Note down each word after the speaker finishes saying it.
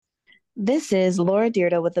This is Laura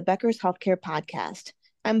Dyrda with the Becker's Healthcare Podcast.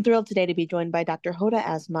 I'm thrilled today to be joined by Dr. Hoda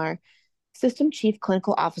Asmar, System Chief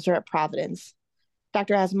Clinical Officer at Providence.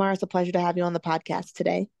 Dr. Asmar, it's a pleasure to have you on the podcast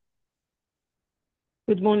today.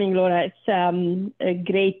 Good morning, Laura. It's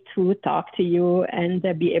great to talk to you and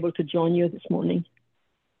be able to join you this morning.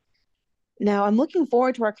 Now, I'm looking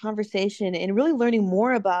forward to our conversation and really learning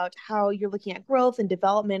more about how you're looking at growth and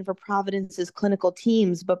development for Providence's clinical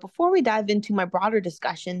teams. But before we dive into my broader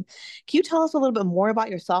discussion, can you tell us a little bit more about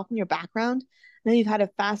yourself and your background? I know you've had a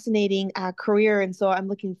fascinating career, and so I'm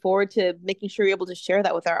looking forward to making sure you're able to share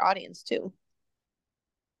that with our audience too.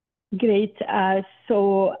 Great. I'm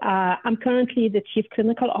currently the Chief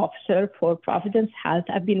Clinical Officer for Providence Health.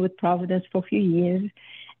 I've been with Providence for a few years,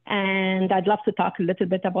 and I'd love to talk a little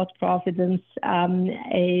bit about Providence.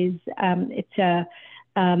 It's a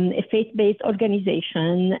faith-based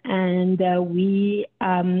organization, and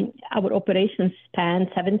our operations span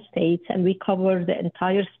 7 states, and we cover the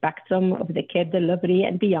entire spectrum of the care delivery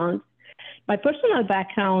and beyond. My personal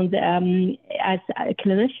background as a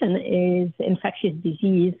clinician is infectious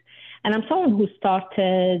disease, and I'm someone who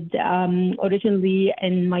started originally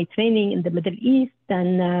in my training in the Middle East,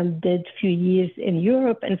 and did a few years in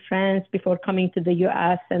Europe and France before coming to the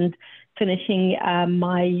US and finishing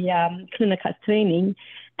my clinical training,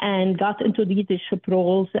 and got into leadership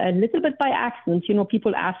roles a little bit by accident. You know,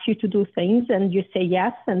 people ask you to do things and you say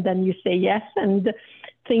yes, and then you say yes, and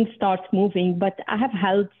things start moving. But I have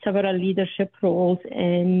held several leadership roles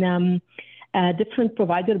in different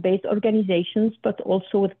provider-based organizations, but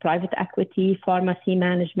also with private equity, pharmacy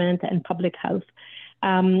management, and public health.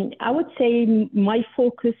 I would say my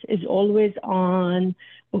focus is always on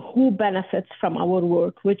who benefits from our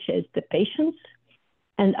work, which is the patients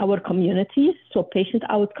and our communities. So patient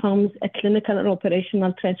outcomes, a clinical and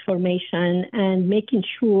operational transformation, and making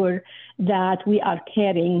sure that we are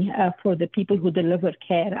caring for the people who deliver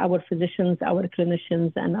care, our physicians, our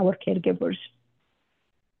clinicians, and our caregivers.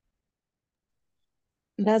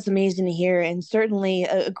 That's amazing to hear, and certainly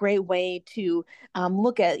a great way to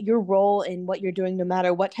look at your role in what you're doing, no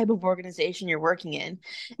matter what type of organization you're working in.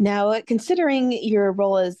 Now, considering your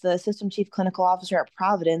role as the System Chief Clinical Officer at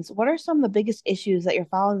Providence, what are some of the biggest issues that you're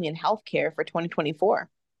following in healthcare for 2024?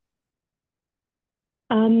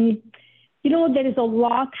 There is a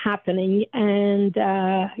lot happening, and,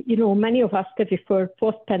 many of us prefer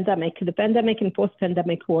post-pandemic, the pandemic and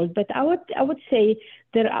post-pandemic world. But I would say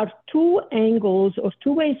there are 2 angles or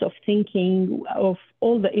 2 ways of thinking of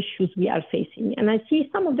all the issues we are facing. And I see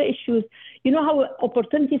some of the issues, you know how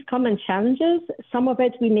opportunities come and challenges. Some of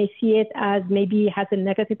it, we may see it as maybe has a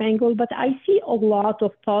negative angle, but I see a lot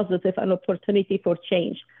of positive and opportunity for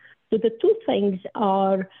change. So the 2 things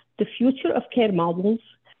are the future of care models.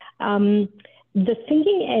 The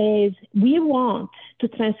thinking is we want to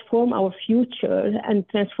transform our future and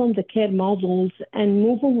transform the care models and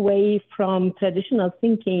move away from traditional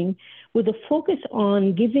thinking with a focus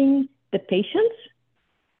on giving the patients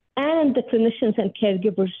and the clinicians and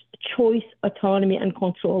caregivers choice, autonomy, and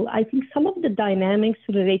control. I think some of the dynamics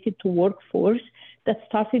related to workforce that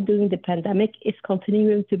started during the pandemic is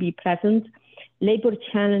continuing to be present. Labor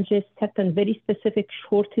challenges, certain very specific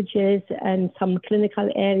shortages, and some clinical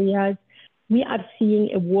areas. We are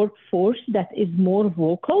seeing a workforce that is more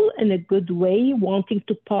vocal in a good way, wanting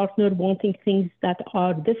to partner, wanting things that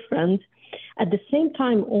are different. At the same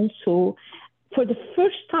time, also, for the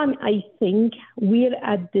first time, I think we're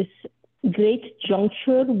at this great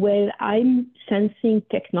juncture where I'm sensing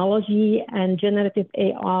technology and generative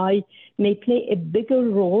AI may play a bigger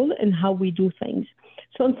role in how we do things.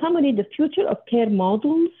 So in summary, the future of care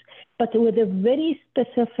models, but with a very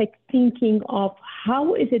specific thinking of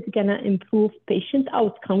how is it going to improve patient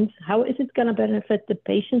outcomes, how is it going to benefit the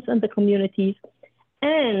patients and the communities,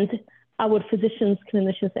 and our physicians,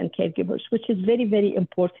 clinicians, and caregivers, which is very, very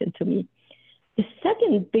important to me. The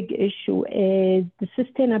second big issue is the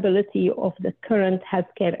sustainability of the current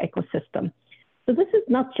healthcare ecosystem. So this is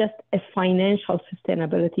not just a financial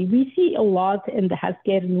sustainability. We see a lot in the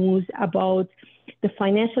healthcare news about the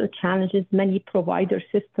financial challenges many provider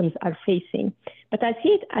systems are facing. But I see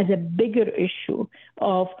it as a bigger issue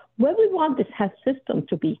of where we want this health system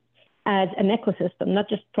to be as an ecosystem, not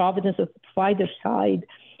just Providence of the provider side,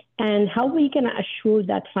 and how we're going to assure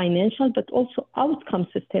that financial, but also outcome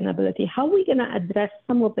sustainability. How are we going to address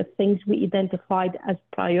some of the things we identified as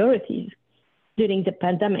priorities during the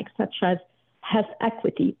pandemic, such as health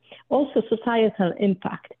equity, also societal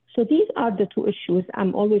impact. So these are the 2 issues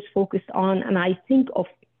I'm always focused on, and I think of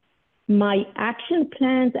my action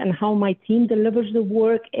plans and how my team delivers the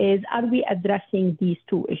work is, are we addressing these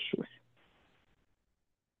 2 issues?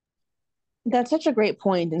 That's such a great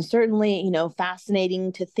point, and certainly,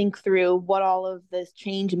 fascinating to think through what all of this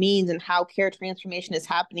change means and how care transformation is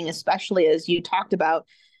happening, especially as you talked about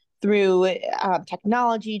through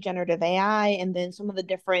technology, generative AI, and then some of the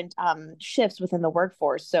different shifts within the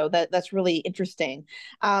workforce. So that's really interesting.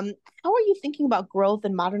 Um, how are you thinking about growth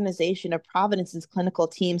and modernization of Providence's clinical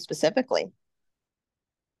team specifically?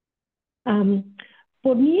 Um,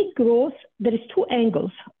 for me, growth, there is two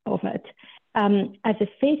angles of it. As a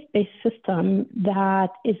faith-based system that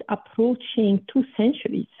is approaching 2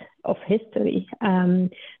 centuries of history,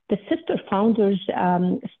 the sister founders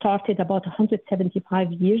started about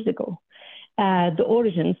 175 years ago. The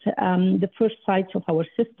origins, the first sites of our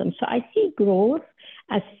system. So I see growth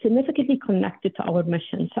as significantly connected to our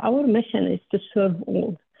mission. So our mission is to serve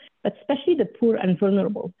all, but especially the poor and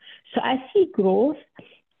vulnerable. So I see growth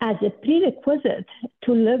as a prerequisite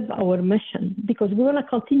to live our mission because we want to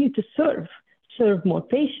continue to serve more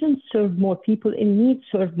patients, serve more people in need,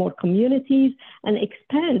 serve more communities, and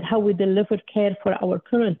expand how we deliver care for our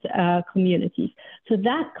current communities. So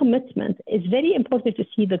that commitment is very important to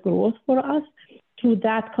see the growth for us through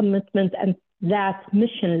that commitment and that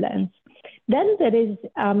mission lens. Then there is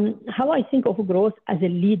how I think of growth as a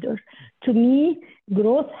leader. To me,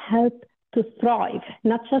 growth helps to thrive,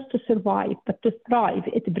 not just to survive, but to thrive.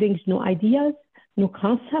 It brings new ideas, new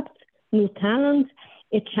concepts, new talent.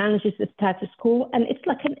 It challenges the status quo, and it's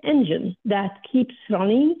like an engine that keeps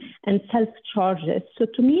running and self-charges. So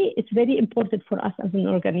to me, it's very important for us as an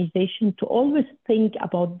organization to always think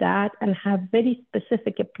about that and have very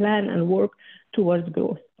specific plan and work towards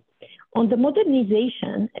growth. On the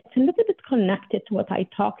modernization, it's a little bit connected to what I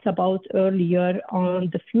talked about earlier on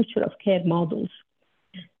the future of care models.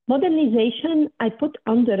 Modernization, I put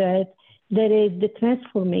under it, there is the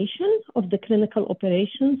transformation of the clinical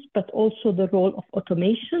operations, but also the role of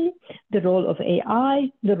automation, the role of AI,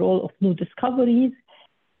 the role of new discoveries.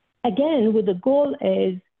 Again, with the goal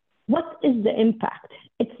is, what is the impact?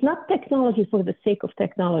 It's not technology for the sake of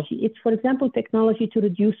technology. It's, for example, technology to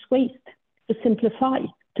reduce waste, to simplify,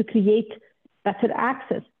 to create better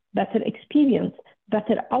access, better experience,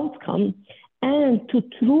 better outcome, and to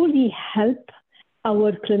truly help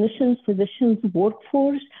our clinicians, physicians,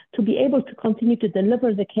 workforce to be able to continue to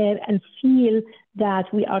deliver the care and feel that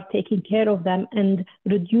we are taking care of them and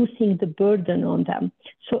reducing the burden on them.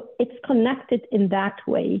 So it's connected in that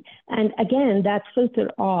way. And again, that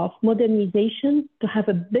filter of modernization to have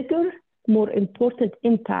a bigger, more important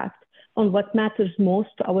impact on what matters most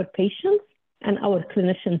to our patients and our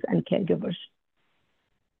clinicians and caregivers.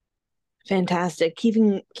 Fantastic.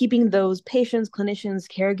 Keeping those patients, clinicians,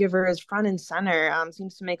 caregivers front and center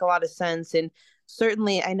seems to make a lot of sense. And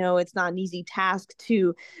certainly, I know it's not an easy task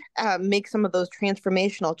to make some of those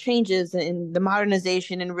transformational changes in the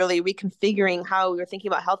modernization and really reconfiguring how we're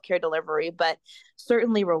thinking about healthcare delivery, but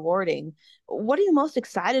certainly rewarding. What are you most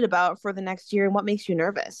excited about for the next year, and what makes you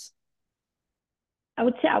nervous? I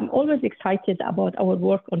would say I'm always excited about our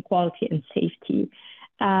work on quality and safety.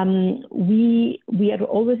 We are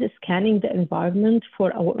always scanning the environment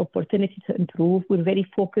for our opportunity to improve. We're very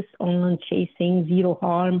focused on chasing zero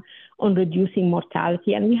harm, on reducing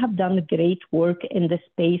mortality, and we have done great work in the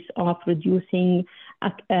space of reducing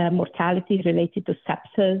mortality related to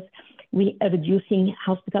sepsis. We are reducing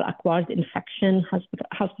hospital-acquired infection,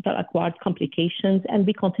 hospital-acquired complications, and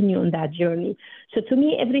we continue on that journey. So to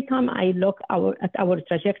me, every time I look at our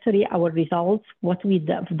trajectory, our results, what we've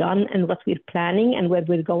done and what we're planning and where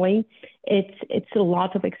we're going, it's a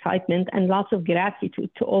lot of excitement and lots of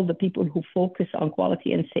gratitude to all the people who focus on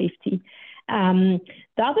quality and safety.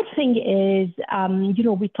 The other thing is,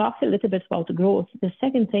 we talked a little bit about growth. The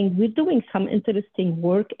second thing, we're doing some interesting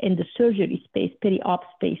work in the surgery space, peri-op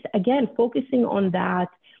space. Again, focusing on that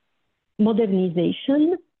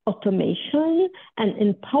modernization, automation, and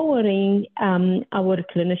empowering our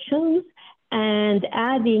clinicians and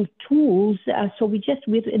adding tools. So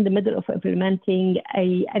we're in the middle of implementing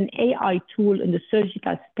an AI tool in the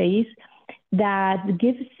surgical space that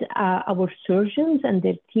gives our surgeons and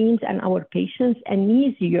their teams and our patients an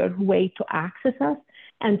easier way to access us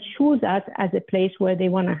and choose us as a place where they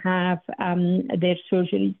want to have their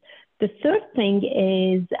surgeries. The third thing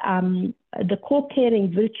is the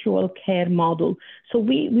co-caring virtual care model. So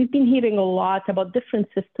we've been hearing a lot about different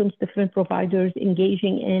systems, different providers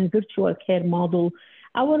engaging in virtual care model.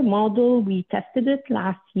 Our model, we tested it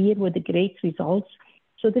last year with great results.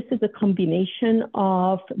 So this is a combination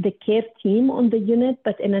of the care team on the unit,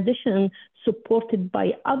 but in addition, supported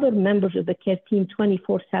by other members of the care team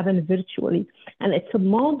 24/7 virtually. And it's a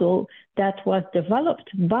model that was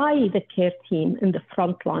developed by the care team in the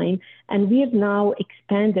front line, and we're now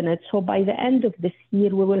expanding it. So by the end of this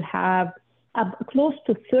year, we will have close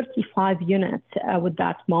to 35 units with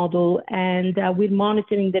that model, and we're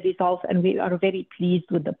monitoring the results, and we are very pleased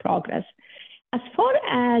with the progress. As far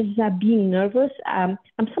as being nervous, I'm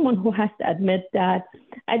someone who has to admit that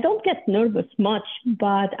I don't get nervous much,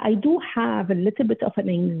 but I do have a little bit of an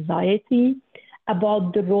anxiety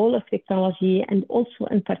about the role of technology and also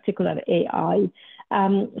in particular AI.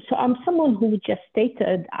 So I'm someone who just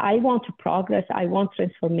stated, I want to progress, I want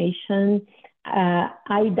transformation.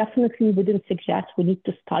 I definitely wouldn't suggest we need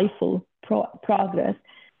to stifle progress,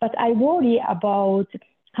 but I worry about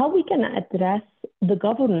how we can address the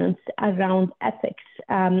governance around ethics,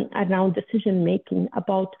 around decision-making,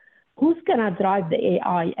 about who's going to drive the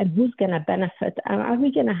AI and who's going to benefit, and are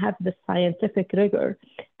we going to have the scientific rigor?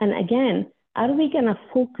 And again, are we going to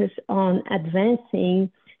focus on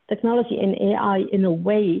advancing technology and AI in a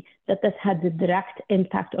way that has had a direct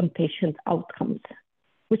impact on patient outcomes,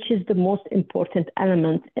 which is the most important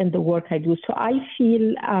element in the work I do. So I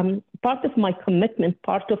feel part of my commitment,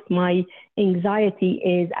 part of my anxiety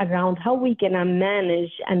is around how we can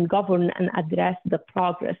manage and govern and address the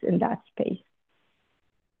progress in that space.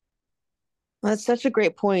 Well, that's such a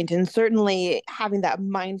great point. And certainly having that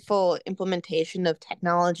mindful implementation of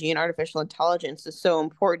technology and artificial intelligence is so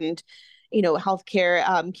important. You know, healthcare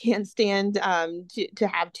can't stand to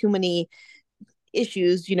have too many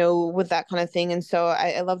issues, you know, with that kind of thing. And so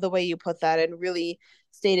I love the way you put that and really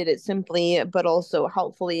stated it simply, but also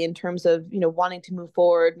helpfully in terms of, you know, wanting to move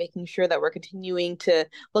forward, making sure that we're continuing to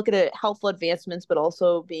look at helpful advancements, but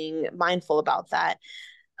also being mindful about that.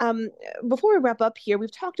 Before we wrap up here,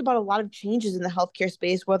 we've talked about a lot of changes in the healthcare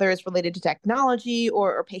space, whether it's related to technology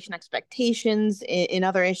or patient expectations in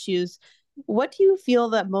other issues. What do you feel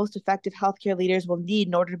that most effective healthcare leaders will need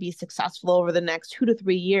in order to be successful over the next 2 to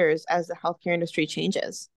 3 years as the healthcare industry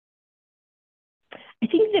changes? I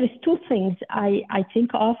think there is two things I think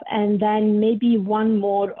of, and then maybe one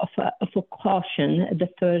more of a caution, the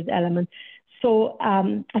third element. So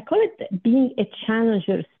I call it being a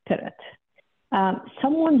challenger spirit.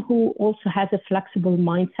 Someone who also has a flexible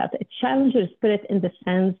mindset, a challenger spirit in the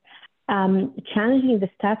sense challenging the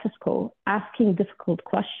status quo, asking difficult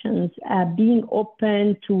questions, being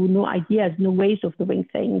open to new ideas, new ways of doing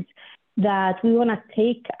things, that we want to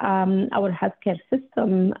take our healthcare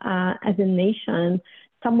system as a nation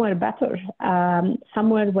somewhere better,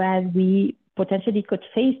 somewhere where we potentially could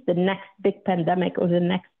face the next big pandemic or the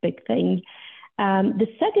next big thing. The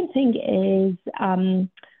second thing is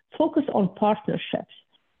focus on partnerships.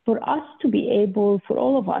 For us to be able, for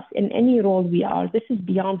all of us in any role we are, this is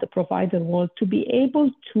beyond the provider world, to be able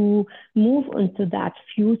to move into that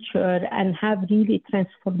future and have really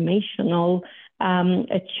transformational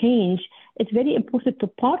change, it's very important to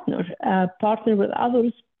partner with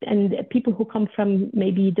others and people who come from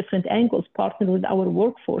maybe different angles, partner with our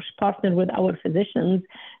workforce, partner with our physicians,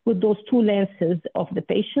 with those two lenses of the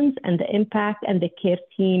patients and the impact and the care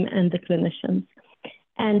team and the clinicians.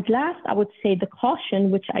 And last, I would say the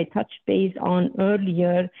caution, which I touched base on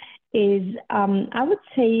earlier, is I would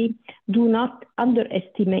say do not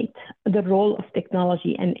underestimate the role of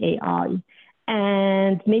technology and AI,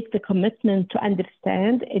 and make the commitment to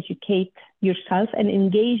understand, educate yourself, and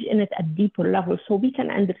engage in it at deeper levels so we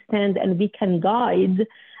can understand and we can guide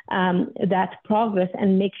that progress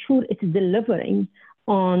and make sure it's delivering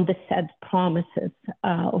on the said promises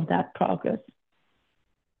of that progress.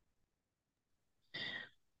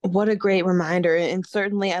 What a great reminder. And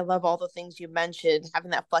certainly I love all the things you mentioned, having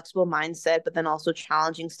that flexible mindset, but then also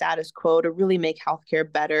challenging status quo to really make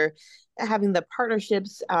healthcare better, having the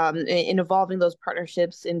partnerships in evolving those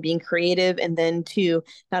partnerships and being creative, and then to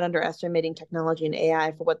not underestimating technology and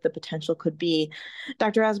AI for what the potential could be.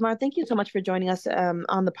 Dr. Asmar, thank you so much for joining us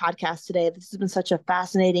on the podcast today. This has been such a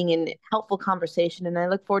fascinating and helpful conversation, and I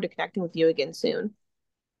look forward to connecting with you again soon.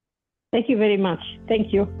 Thank you very much.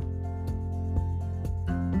 Thank you.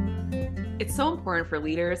 It's so important for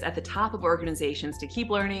leaders at the top of organizations to keep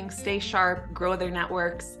learning, stay sharp, grow their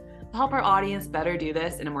networks. To help our audience better do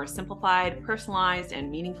this in a more simplified, personalized, and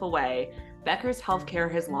meaningful way, Becker's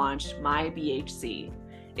Healthcare has launched My BHC.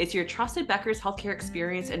 It's your trusted Becker's Healthcare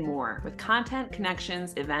experience and more, with content,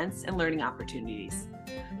 connections, events, and learning opportunities.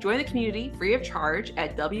 Join the community free of charge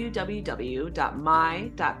at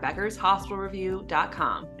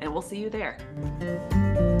www.my.beckershospitalreview.com, and we'll see you there.